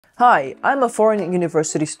Hi, I'm a foreign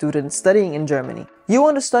university student studying in Germany. You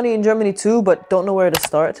want to study in Germany too, but don't know where to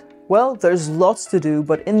start? Well, there's lots to do,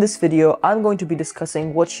 but in this video, I'm going to be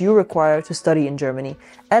discussing what you require to study in Germany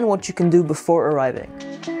and what you can do before arriving.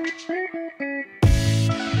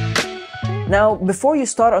 Now, before you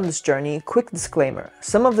start on this journey, quick disclaimer.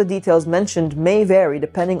 Some of the details mentioned may vary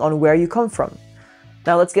depending on where you come from.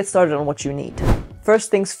 Now let's get started on what you need.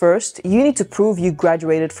 First things first, you need to prove you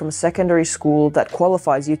graduated from a secondary school that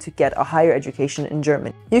qualifies you to get a higher education in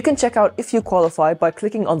Germany. You can check out if you qualify by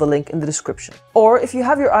clicking on the link in the description. Or if you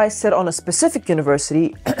have your eyes set on a specific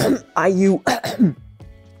university, IU,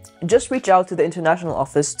 just reach out to the international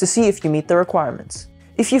office to see if you meet the requirements.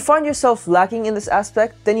 If you find yourself lacking in this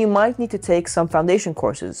aspect, then you might need to take some foundation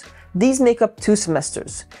courses. These make up 2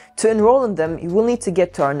 semesters. To enroll in them, you will need to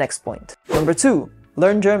get to our next point. Number 2,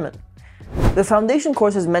 learn German. The foundation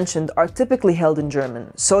courses mentioned are typically held in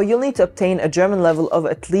German, so you'll need to obtain a German level of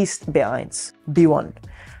at least B1. B1.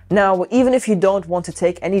 Now, even if you don't want to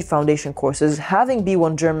take any foundation courses, having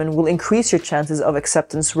B1 German will increase your chances of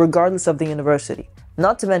acceptance regardless of the university.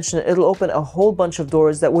 Not to mention, it'll open a whole bunch of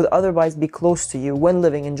doors that would otherwise be closed to you when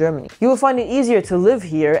living in Germany. You will find it easier to live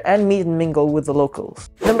here and meet and mingle with the locals.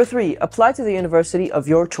 Number 3, apply to the university of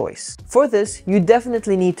your choice. For this, you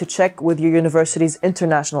definitely need to check with your university's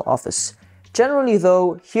international office. Generally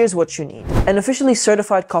though, here's what you need. An officially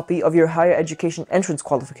certified copy of your higher education entrance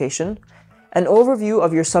qualification, an overview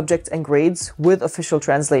of your subjects and grades with official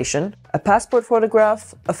translation, a passport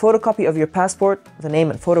photograph, a photocopy of your passport, the name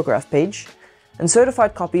and photograph page, and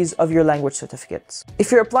certified copies of your language certificates.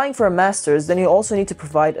 If you're applying for a master's, then you also need to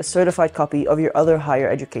provide a certified copy of your other higher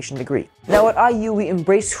education degree. Now at IU, we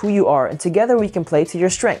embrace who you are and together we can play to your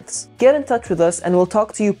strengths. Get in touch with us and we'll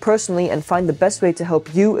talk to you personally and find the best way to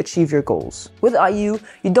help you achieve your goals. With IU,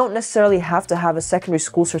 you don't necessarily have to have a secondary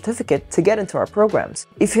school certificate to get into our programs.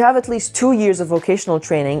 If you have at least 2 years of vocational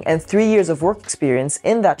training and 3 years of work experience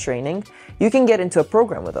in that training, you can get into a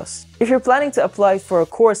program with us. If you're planning to apply for a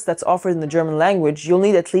course that's offered in the German language, you'll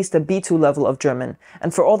need at least a B2 level of German,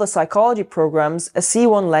 and for all the psychology programs, a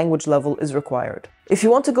C1 language level is required. If you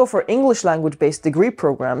want to go for English language-based degree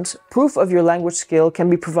programs, proof of your language skill can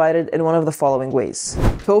be provided in one of the following ways: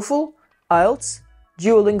 TOEFL, IELTS,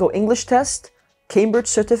 Duolingo English test, Cambridge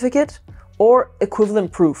certificate, or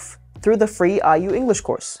equivalent proof through the free IU English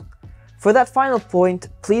course. For that final point,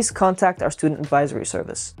 please contact our student advisory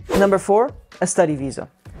service. Number 4, a study visa.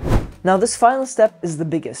 Now this final step is the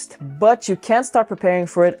biggest, but you can't start preparing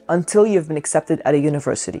for it until you've been accepted at a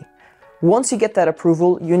university. Once you get that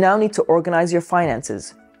approval, you now need to organize your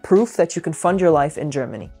finances, proof that you can fund your life in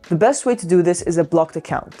Germany. The best way to do this is a blocked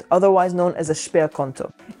account, otherwise known as a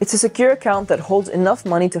Sperrkonto. It's a secure account that holds enough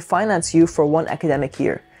money to finance you for 1 academic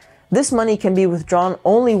year. This money can be withdrawn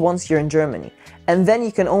only once you're in Germany, and then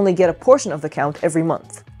you can only get a portion of the account every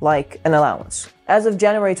month, like an allowance. As of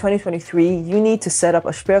January 2023, you need to set up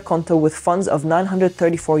a Sperrkonto with funds of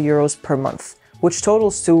 934 euros per month, which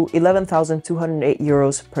totals to 11,208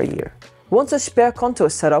 euros per year. Once a Sperrkonto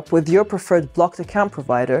is set up with your preferred blocked account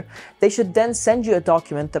provider, they should then send you a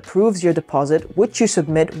document that proves your deposit, which you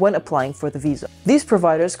submit when applying for the visa. These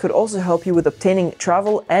providers could also help you with obtaining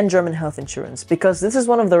travel and German health insurance, because this is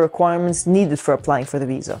one of the requirements needed for applying for the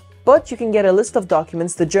visa. But you can get a list of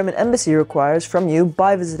documents the German embassy requires from you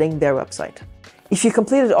by visiting their website. If you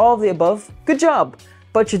completed all of the above, good job!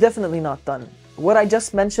 But you're definitely not done. What I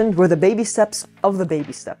just mentioned were the baby steps of the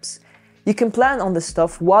baby steps. You can plan on this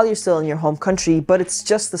stuff while you're still in your home country, but it's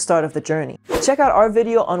just the start of the journey. Check out our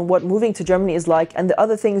video on what moving to Germany is like and the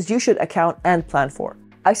other things you should account and plan for.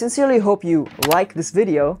 I sincerely hope you like this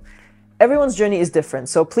video. Everyone's journey is different,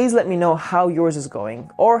 so please let me know how yours is going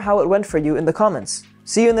or how it went for you in the comments.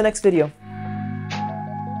 See you in the next video.